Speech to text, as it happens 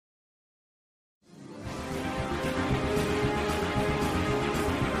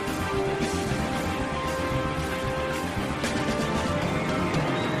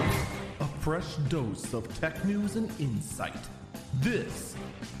fresh dose of tech news and insight. This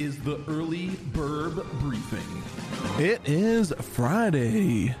is the Early Burb Briefing. It is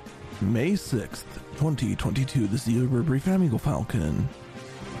Friday, May 6th, 2022. This is the Early Burb Briefing. I'm Eagle Falcon.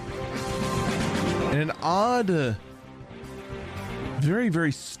 And an odd, very,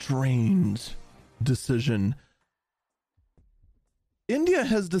 very strange decision. India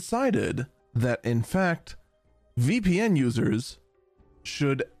has decided that, in fact, VPN users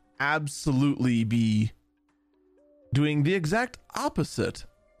should absolutely be doing the exact opposite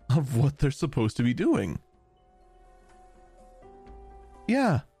of what they're supposed to be doing.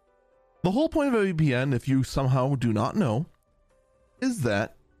 Yeah. The whole point of a VPN, if you somehow do not know, is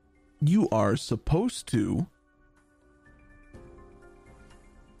that you are supposed to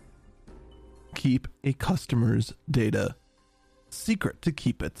keep a customer's data secret, to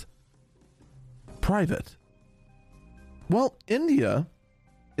keep it private. Well, India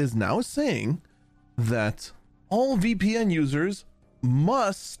is now saying that all VPN users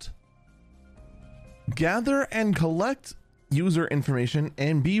must gather and collect user information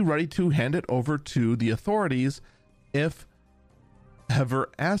and be ready to hand it over to the authorities if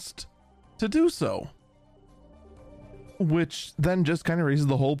ever asked to do so. Which then just kind of raises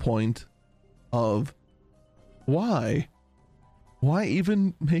the whole point of why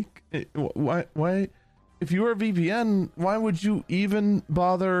even make it, why if you are a VPN, why would you even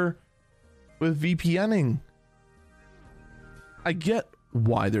bother with VPNing? I get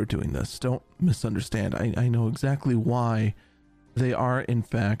why they're doing this. Don't misunderstand. I know exactly why they are, in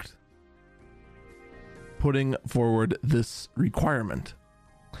fact, putting forward this requirement.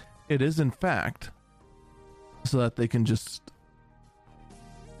 It is, in fact, so that they can just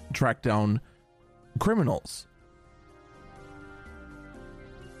track down criminals.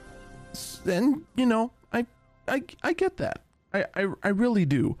 And, you know, I get that. I really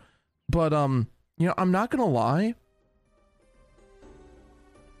do. But, you know, I'm not going to lie.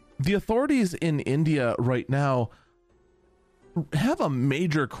 The authorities in India right now have a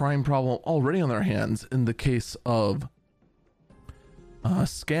major crime problem already on their hands in the case of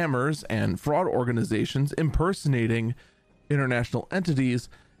scammers and fraud organizations impersonating international entities.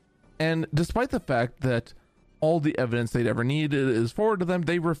 And despite the fact that all the evidence they'd ever needed is forwarded to them,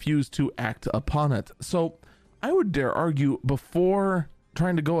 they refuse to act upon it. So I would dare argue, before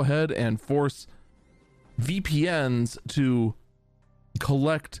trying to go ahead and force VPNs to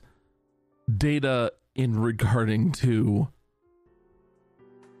collect data in regarding to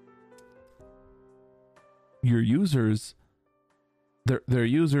your users, their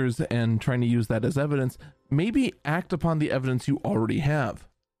users, and trying to use that as evidence, maybe act upon the evidence you already have.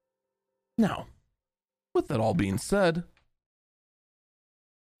 Now, with that all being said,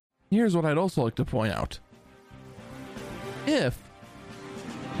 here's what I'd also like to point out. If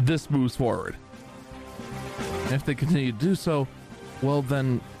this moves forward, if they continue to do so, well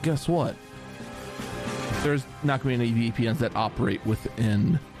then, guess what? There's not going to be any VPNs that operate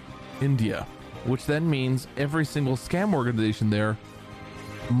within India, which then means every single scam organization there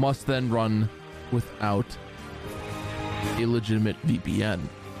must then run without a legitimate VPN.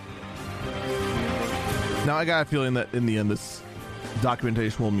 Now, I got a feeling that in the end, this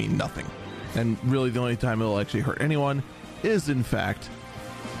documentation will mean nothing. And really, the only time it'll actually hurt anyone is, in fact,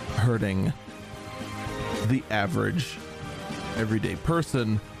 hurting the average everyday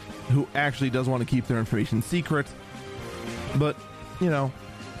person who actually does want to keep their information secret. But, you know,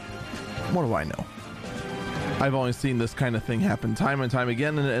 what do I know? I've only seen this kind of thing happen time and time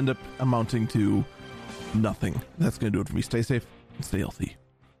again, and it end up amounting to nothing. That's going to do it for me. Stay safe and stay healthy.